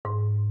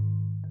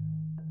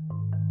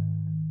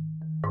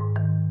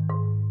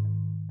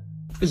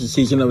This is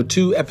season number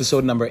 2,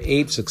 episode number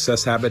 8,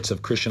 Success Habits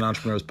of Christian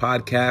Entrepreneurs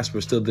podcast.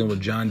 We're still dealing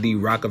with John D.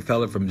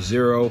 Rockefeller, from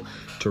zero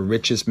to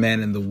richest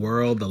man in the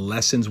world. The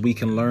lessons we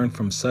can learn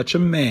from such a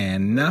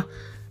man.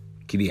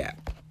 Giddy up.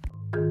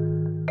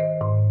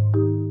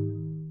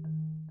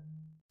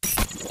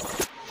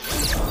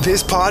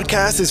 This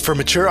podcast is for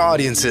mature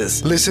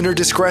audiences. Listener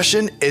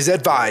discretion is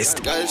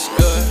advised.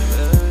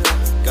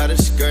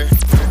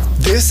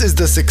 This is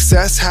the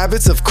Success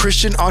Habits of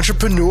Christian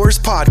Entrepreneurs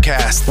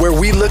podcast, where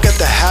we look at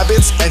the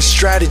habits and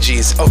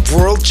strategies of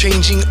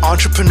world-changing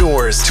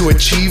entrepreneurs to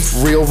achieve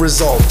real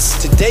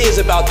results. Today is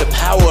about the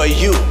power of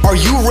you. Are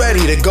you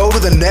ready to go to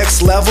the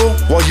next level?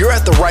 Well, you're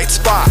at the right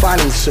spot.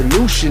 Finding a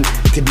solution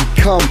to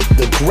become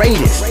the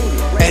greatest.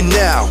 And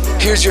now,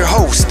 here's your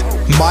host,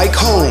 Mike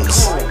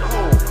Holmes.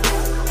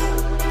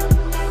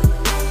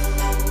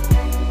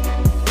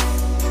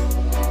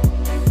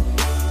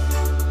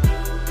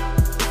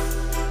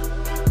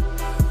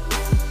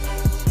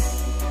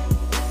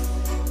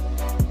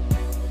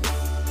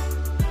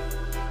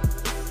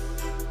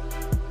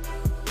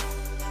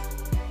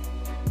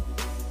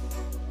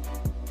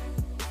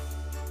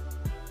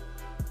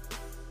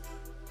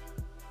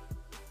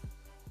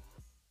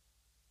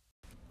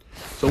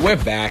 So we're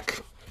back,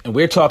 and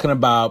we're talking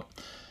about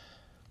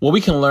what we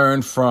can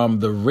learn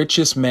from the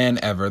richest man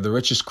ever, the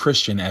richest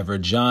Christian ever,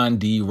 John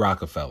D.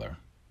 Rockefeller.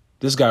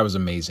 This guy was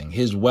amazing.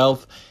 His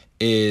wealth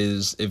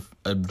is, if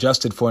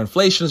adjusted for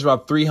inflation, is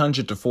about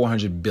 $300 to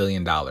 $400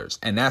 billion.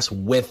 And that's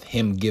with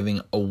him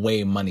giving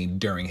away money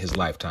during his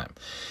lifetime.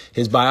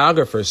 His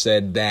biographer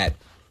said that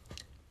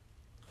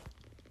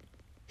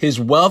his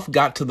wealth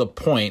got to the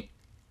point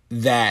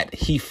that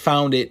he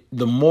found it,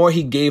 the more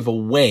he gave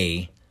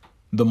away,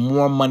 the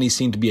more money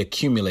seemed to be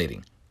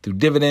accumulating through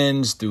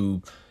dividends, through,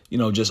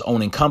 just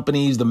owning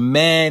companies. The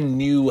man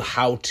knew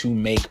how to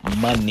make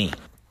money.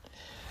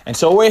 And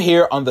so we're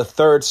here on the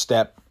third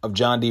step of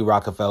John D.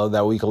 Rockefeller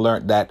that we could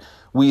learn, that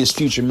we as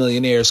future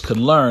millionaires could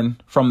learn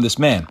from this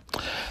man.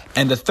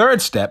 And the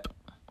third step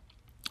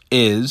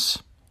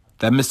is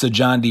that Mr.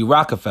 John D.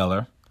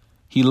 Rockefeller,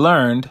 he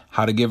learned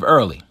how to give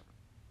early.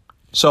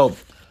 So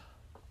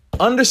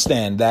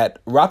understand that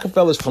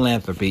Rockefeller's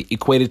philanthropy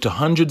equated to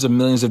hundreds of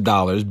millions of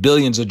dollars,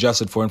 billions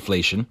adjusted for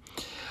inflation,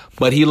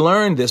 but he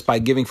learned this by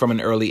giving from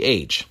an early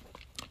age.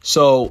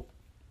 So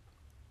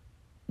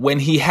when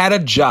he had a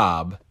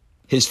job,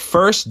 his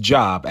first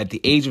job at the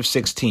age of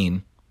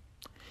 16,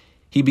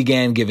 he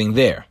began giving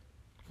there,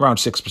 around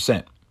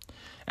 6%.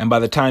 And by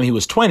the time he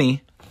was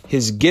 20,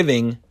 his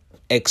giving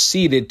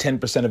exceeded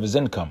 10% of his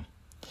income.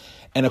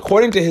 And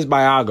according to his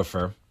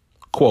biographer,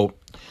 quote,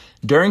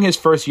 during his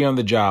first year on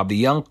the job, the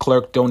young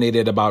clerk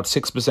donated about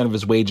 6% of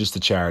his wages to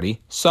charity,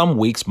 some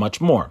weeks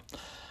much more.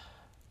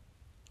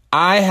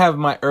 I have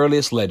my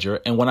earliest ledger,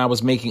 and when I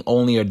was making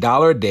only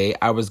 $1 a day,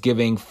 I was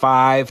giving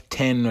 5,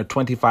 10, or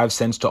 25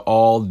 cents to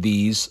all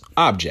these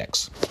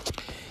objects.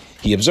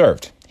 He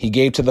observed. He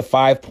gave to the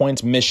 5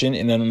 Points Mission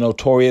in a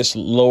notorious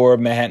lower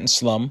Manhattan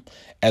slum,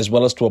 as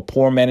well as to a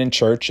poor man in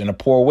church and a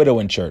poor widow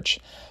in church.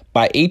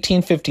 By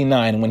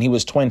 1859, when he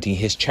was 20,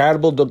 his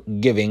charitable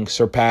giving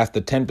surpassed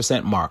the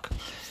 10% mark.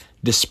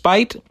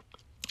 Despite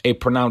a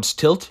pronounced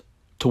tilt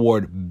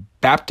toward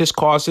Baptist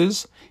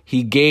causes,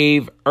 he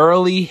gave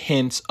early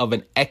hints of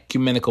an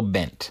ecumenical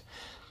bent,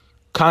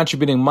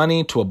 contributing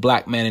money to a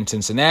black man in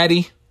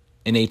Cincinnati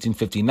in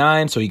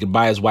 1859 so he could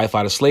buy his wife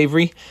out of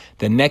slavery.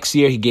 The next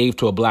year, he gave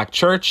to a black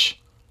church,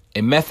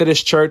 a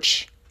Methodist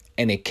church,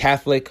 and a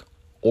Catholic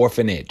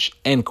orphanage,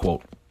 end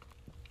quote.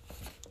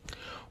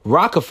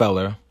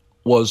 Rockefeller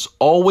was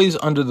always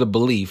under the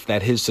belief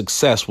that his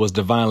success was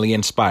divinely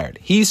inspired.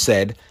 He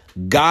said,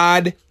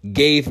 God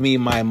gave me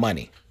my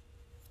money.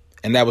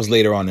 And that was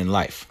later on in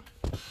life.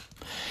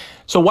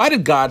 So why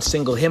did God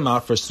single him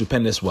out for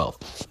stupendous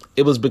wealth?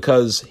 It was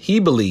because he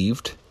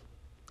believed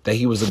that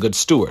he was a good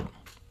steward.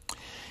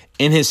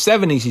 In his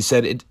 70s, he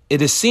said,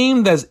 it has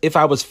seemed as if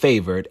I was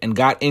favored and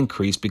got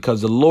increase because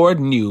the Lord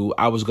knew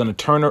I was going to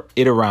turn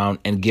it around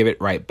and give it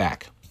right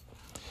back.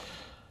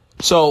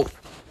 So,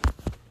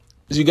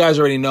 as you guys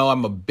already know,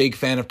 I'm a big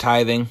fan of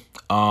tithing.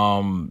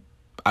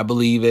 I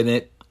believe in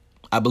it.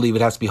 I believe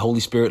it has to be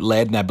Holy Spirit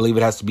led, and I believe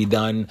it has to be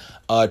done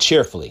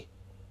cheerfully.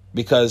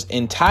 Because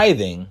in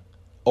tithing,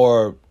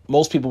 or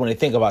most people when they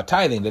think about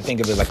tithing, they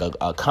think of it like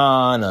a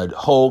con, a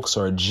hoax,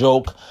 or a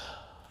joke.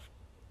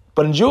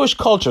 But in Jewish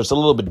culture, it's a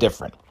little bit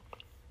different.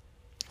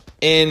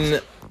 In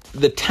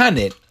the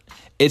Tanit,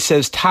 it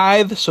says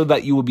tithe so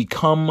that you will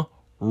become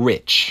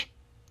rich.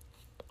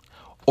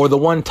 Or the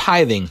one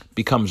tithing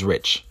becomes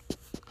rich.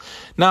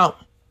 Now,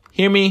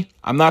 hear me.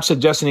 I'm not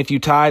suggesting if you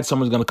tithe,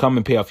 someone's going to come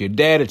and pay off your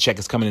debt, a check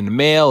is coming in the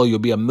mail, or you'll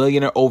be a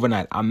millionaire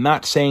overnight. I'm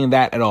not saying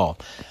that at all.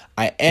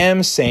 I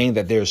am saying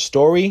that there's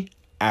story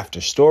after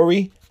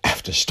story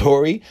after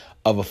story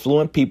of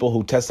affluent people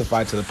who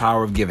testify to the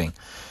power of giving.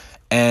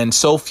 And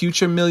so,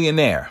 future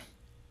millionaire,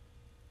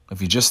 if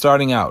you're just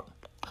starting out,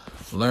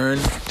 learn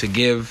to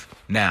give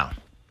now.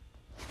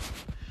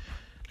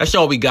 That's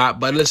all we got.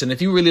 But listen,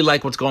 if you really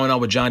like what's going on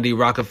with John D.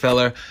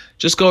 Rockefeller,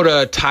 just go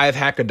to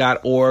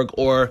tithehacker.org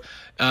or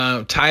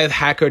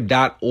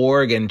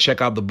tithehacker.org and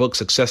check out the book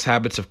Success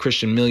Habits of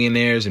Christian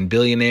Millionaires and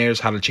Billionaires,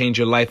 How to Change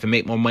Your Life and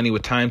Make More Money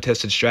with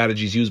Time-Tested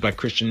Strategies Used by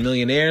Christian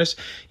Millionaires.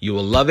 You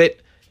will love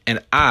it.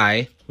 And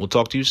I will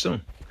talk to you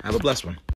soon. Have a blessed one.